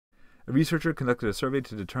A researcher conducted a survey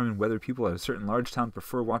to determine whether people at a certain large town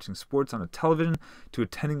prefer watching sports on a television to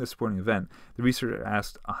attending the sporting event. The researcher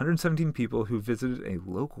asked 117 people who visited a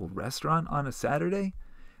local restaurant on a Saturday.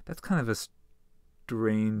 That's kind of a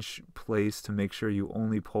strange place to make sure you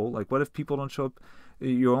only poll. Like, what if people don't show up?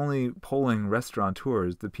 You're only polling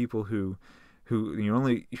restaurateurs, the people who you're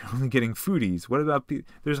only getting foodies. What about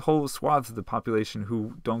there's whole swaths of the population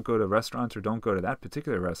who don't go to restaurants or don't go to that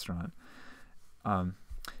particular restaurant.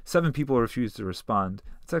 7 people refused to respond.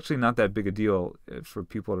 It's actually not that big a deal for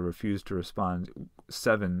people to refuse to respond.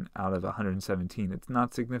 7 out of 117. It's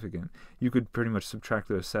not significant. You could pretty much subtract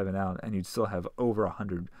those 7 out, and you'd still have over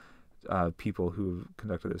 100 people who have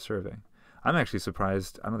conducted a survey. I'm actually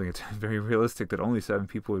surprised. I don't think it's very realistic that only 7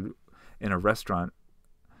 people in a restaurant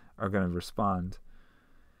are going to respond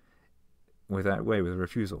with that way, with a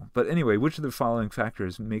refusal. But anyway, which of the following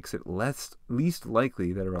factors makes it least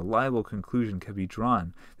likely that a reliable conclusion can be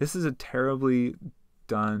drawn? This is a terribly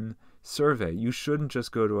done survey. You shouldn't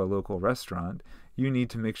just go to a local restaurant. You need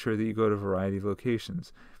to make sure that you go to a variety of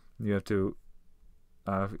locations. You have to,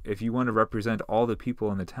 if you want to represent all the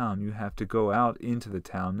people in the town, you have to go out into the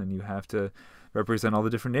town and you have to represent all the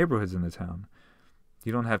different neighborhoods in the town.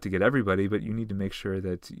 You don't have to get everybody, but you need to make sure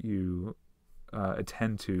that you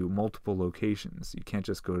attend to multiple locations. You can't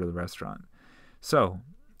just go to the restaurant. So,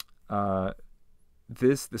 the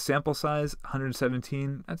sample size,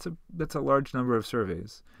 117. That's a large number of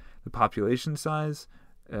surveys. The population size,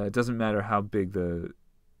 it doesn't matter how big the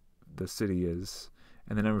city is,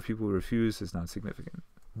 and the number of people who refuse is not significant.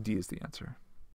 D is the answer.